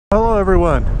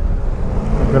everyone.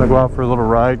 I'm gonna go out for a little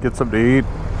ride, get something to eat.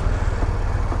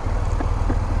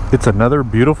 It's another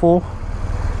beautiful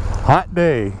hot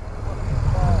day.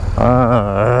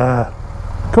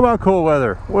 Come on, cool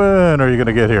weather. When are you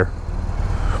gonna get here?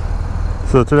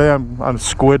 So today I'm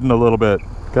squidding a little bit.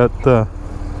 Got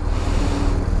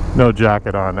no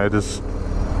jacket on. I just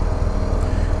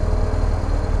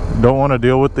don't want to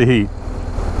deal with the heat.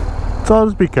 So I'll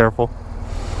just be careful.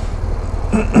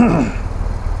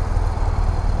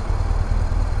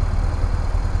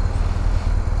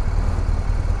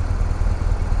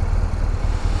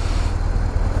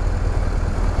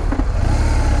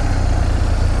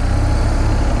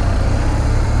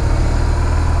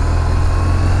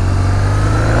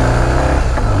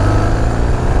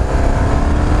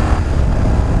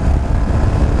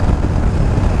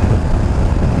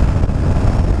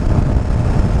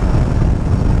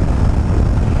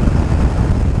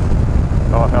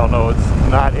 Hell no, it's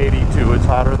not 82, it's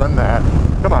hotter than that.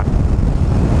 Come on,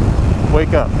 wake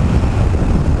up.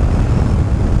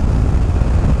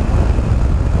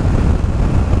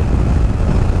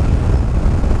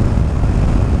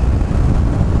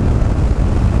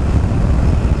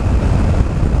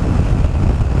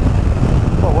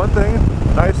 Well, one thing,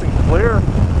 nice and clear.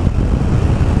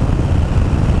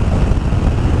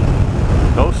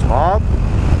 No smog.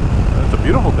 It's a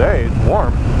beautiful day, it's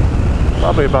warm.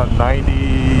 Probably about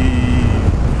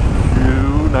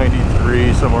 92,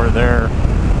 93, somewhere in there.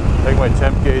 I think my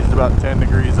temp gauge is about 10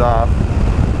 degrees off.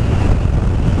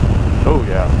 Oh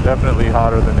yeah, definitely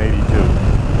hotter than 82.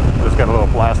 Just got a little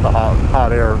blast of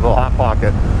hot air, a little hot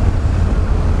pocket.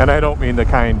 And I don't mean the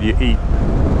kind you eat.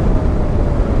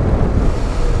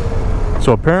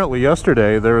 So apparently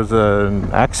yesterday there was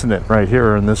an accident right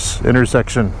here in this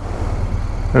intersection.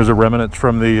 There's a remnant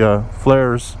from the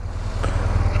flares.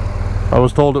 I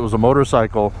was told it was a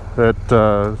motorcycle that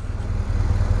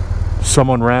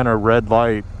someone ran a red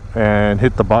light and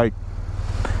hit the bike,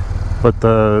 but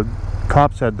the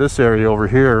cops had this area over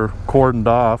here cordoned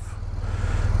off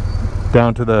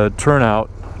down to the turnout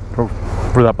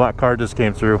where that black car just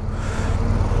came through.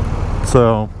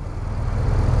 So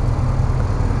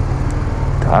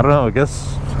I don't know, I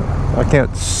guess I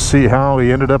can't see how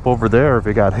he ended up over there if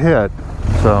he got hit.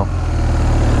 So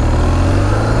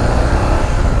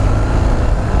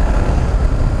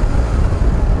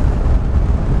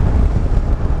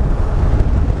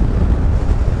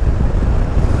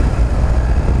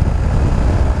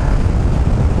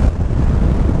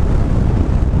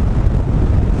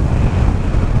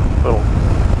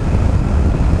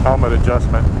helmet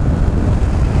adjustment.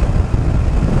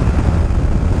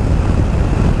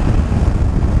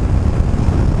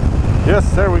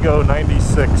 Yes, there we go,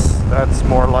 96. That's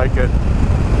more like it.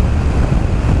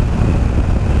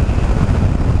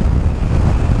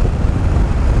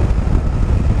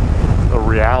 The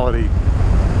reality.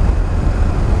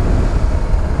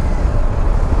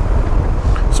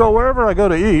 So wherever I go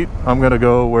to eat, I'm going to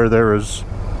go where there is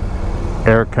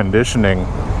air conditioning.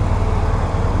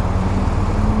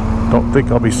 Don't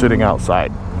think I'll be sitting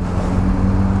outside.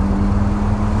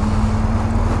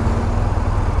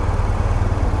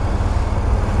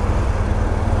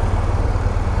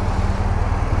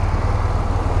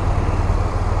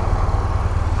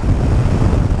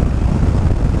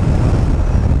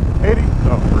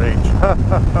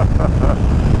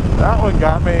 That one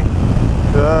got me.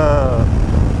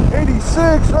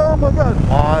 86, oh my god.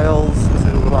 Miles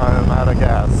to I'm out of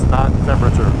gas, not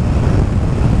temperature.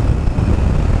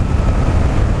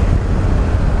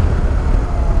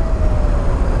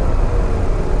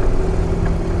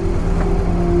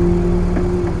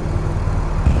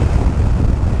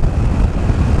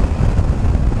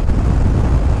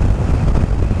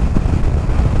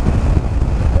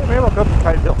 Hey, maybe I'll go up to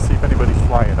Kite Hill, see if anybody's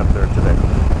flying up there today.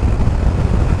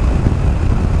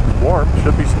 Warm,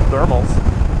 should be some thermals.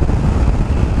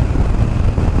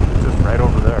 It's just right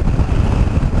over there.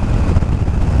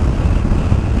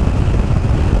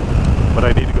 But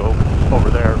I need to go over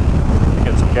there and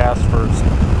get some gas first.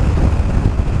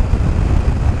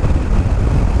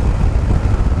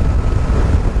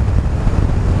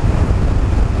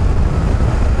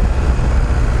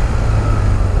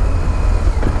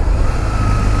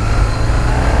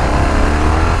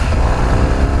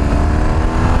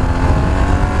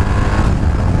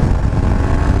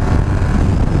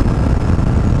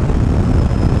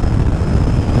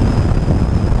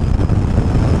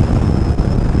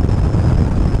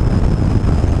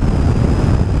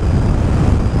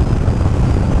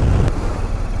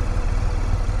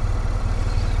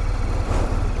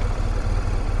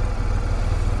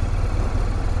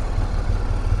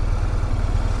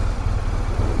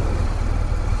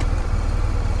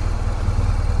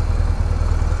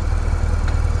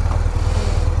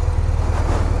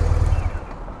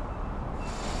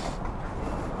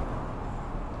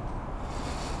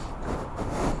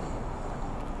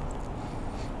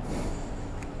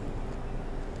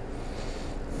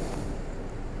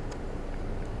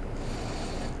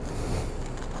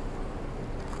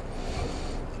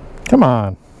 Come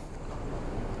on.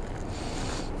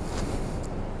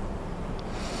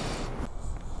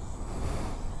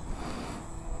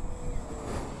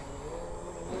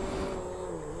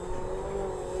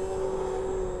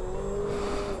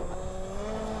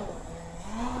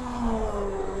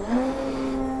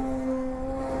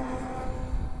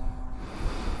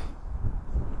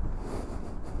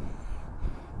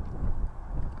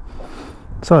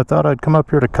 So I thought I'd come up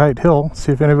here to Kite Hill,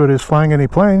 see if anybody's flying any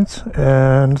planes,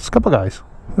 and it's a couple guys.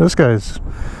 This guy's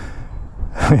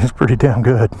he's pretty damn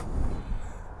good.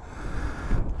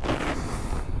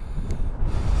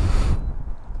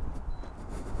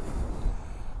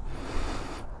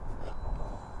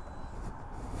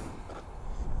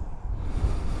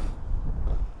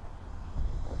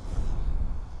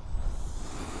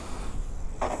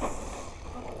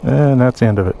 And that's the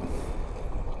end of it.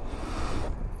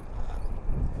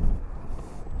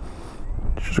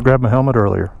 Should have grabbed my helmet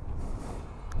earlier.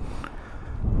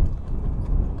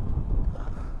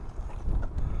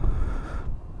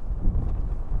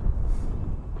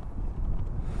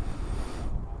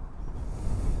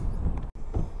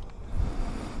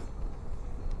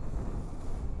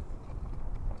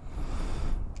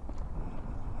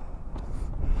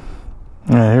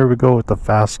 And here we go with the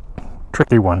fast,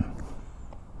 tricky one.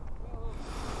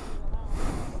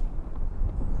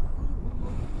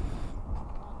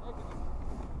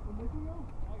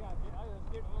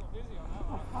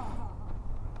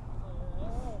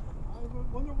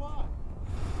 Wonder why.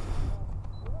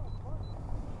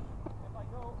 If I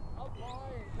go up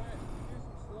high and kind of do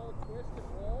some slow twist and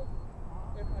roll,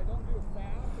 if I don't do it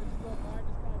fast, I just go high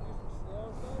and just kind of do some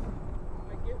slow stuff,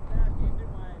 I get back into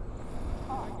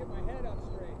I get my head up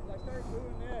straight. I start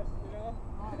doing this, you know?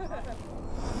 Yeah.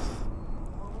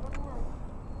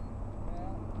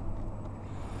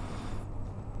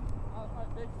 My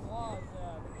big flaw is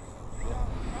you know,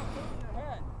 not putting your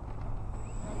head.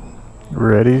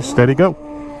 Ready, steady, go.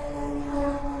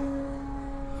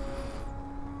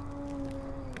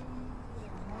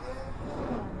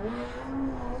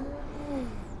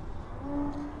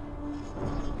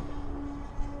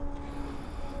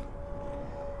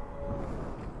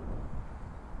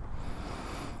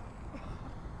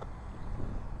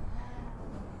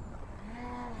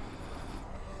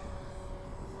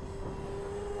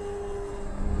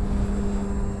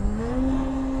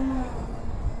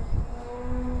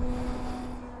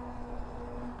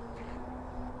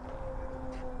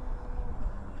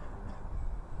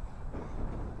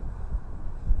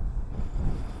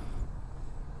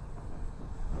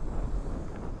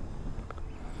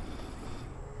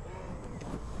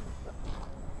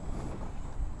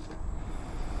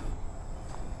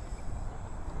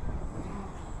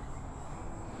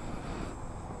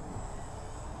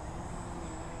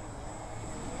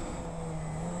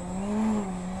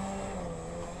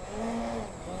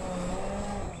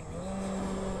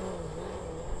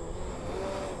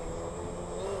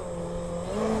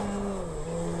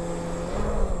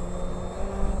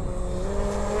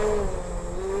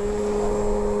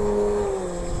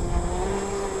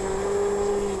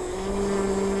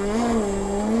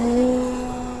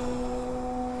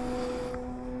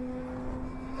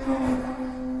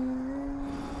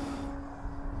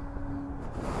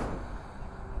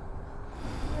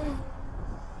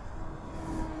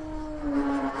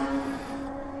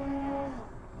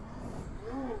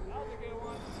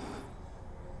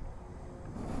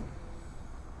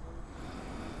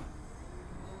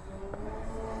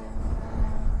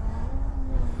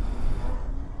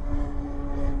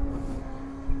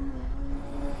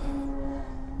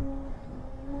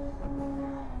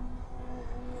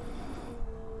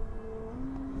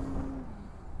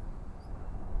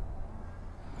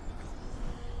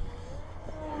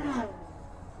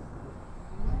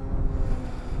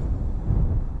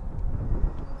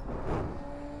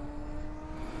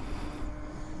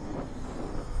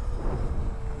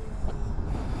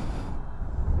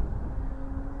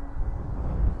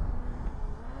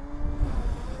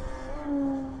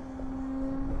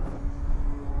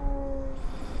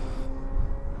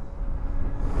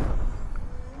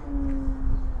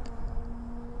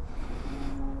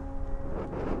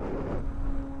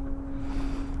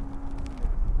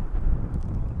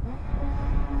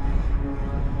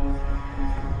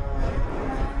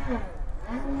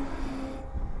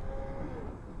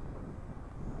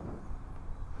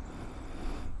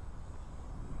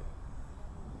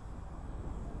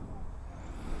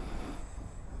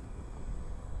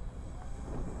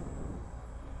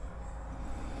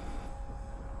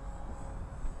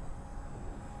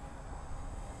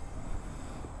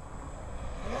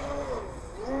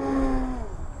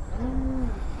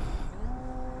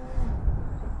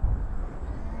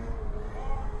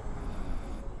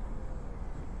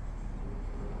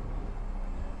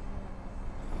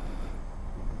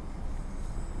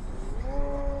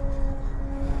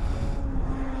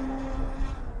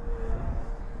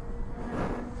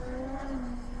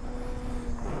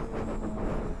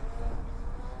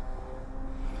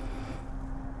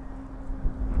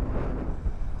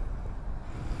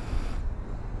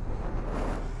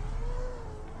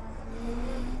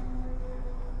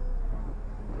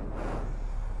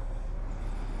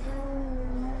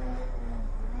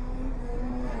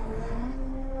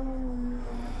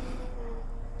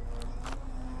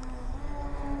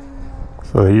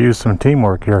 So they use some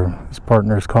teamwork here. His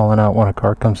partner's calling out when a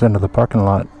car comes into the parking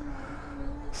lot,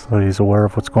 so he's aware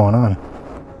of what's going on.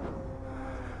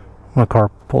 When a car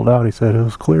pulled out, he said it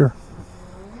was clear.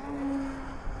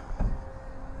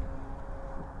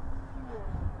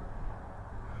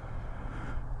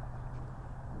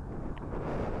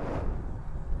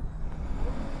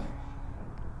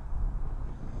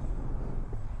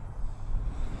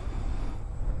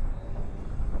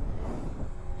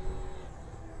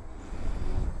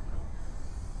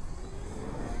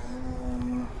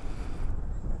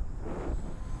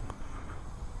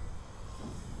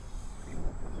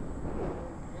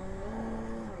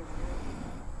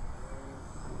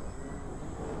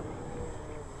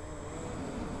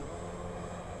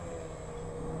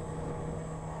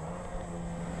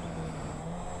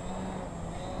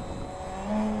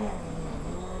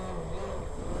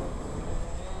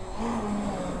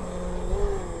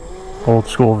 Old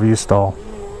school V-stall.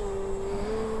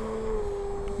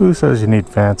 Who says you need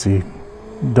fancy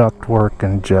duct work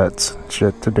and jets and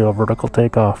shit to do a vertical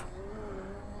takeoff?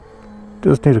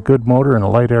 Just need a good motor and a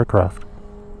light aircraft.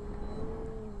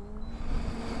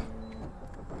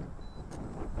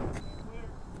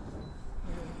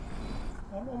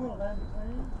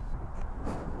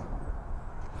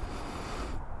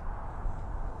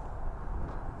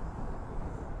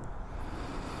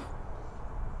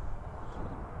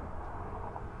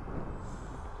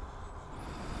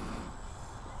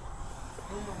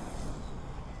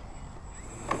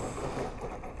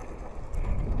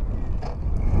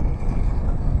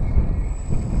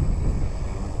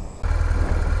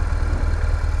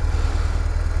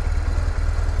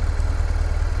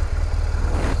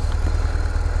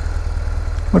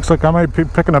 Looks like I might be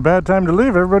picking a bad time to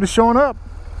leave. Everybody's showing up.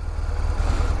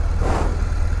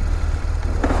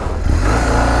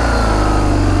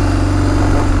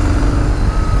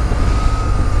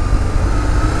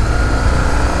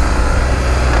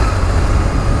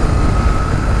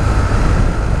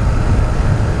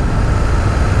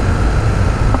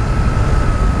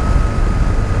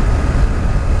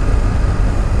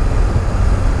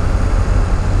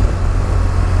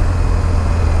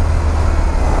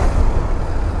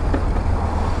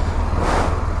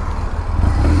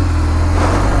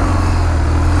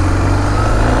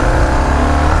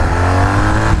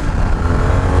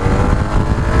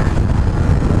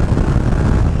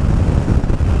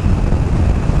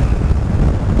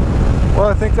 Well,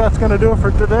 I think that's going to do it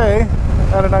for today.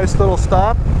 Had a nice little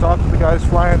stop. Talked to the guys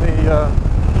flying the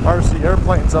RC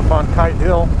airplanes up on Kite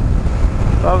Hill.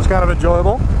 That was kind of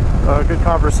enjoyable. Good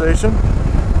conversation.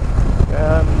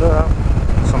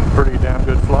 And some pretty damn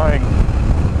good flying.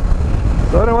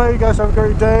 So anyway, you guys have a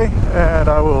great day. And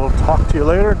I will talk to you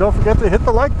later. Don't forget to hit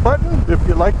the like button if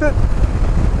you liked it.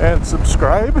 And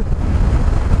subscribe.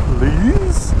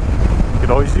 Please. You can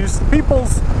always use the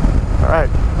peoples. Alright.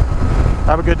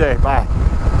 Have a good day. Bye.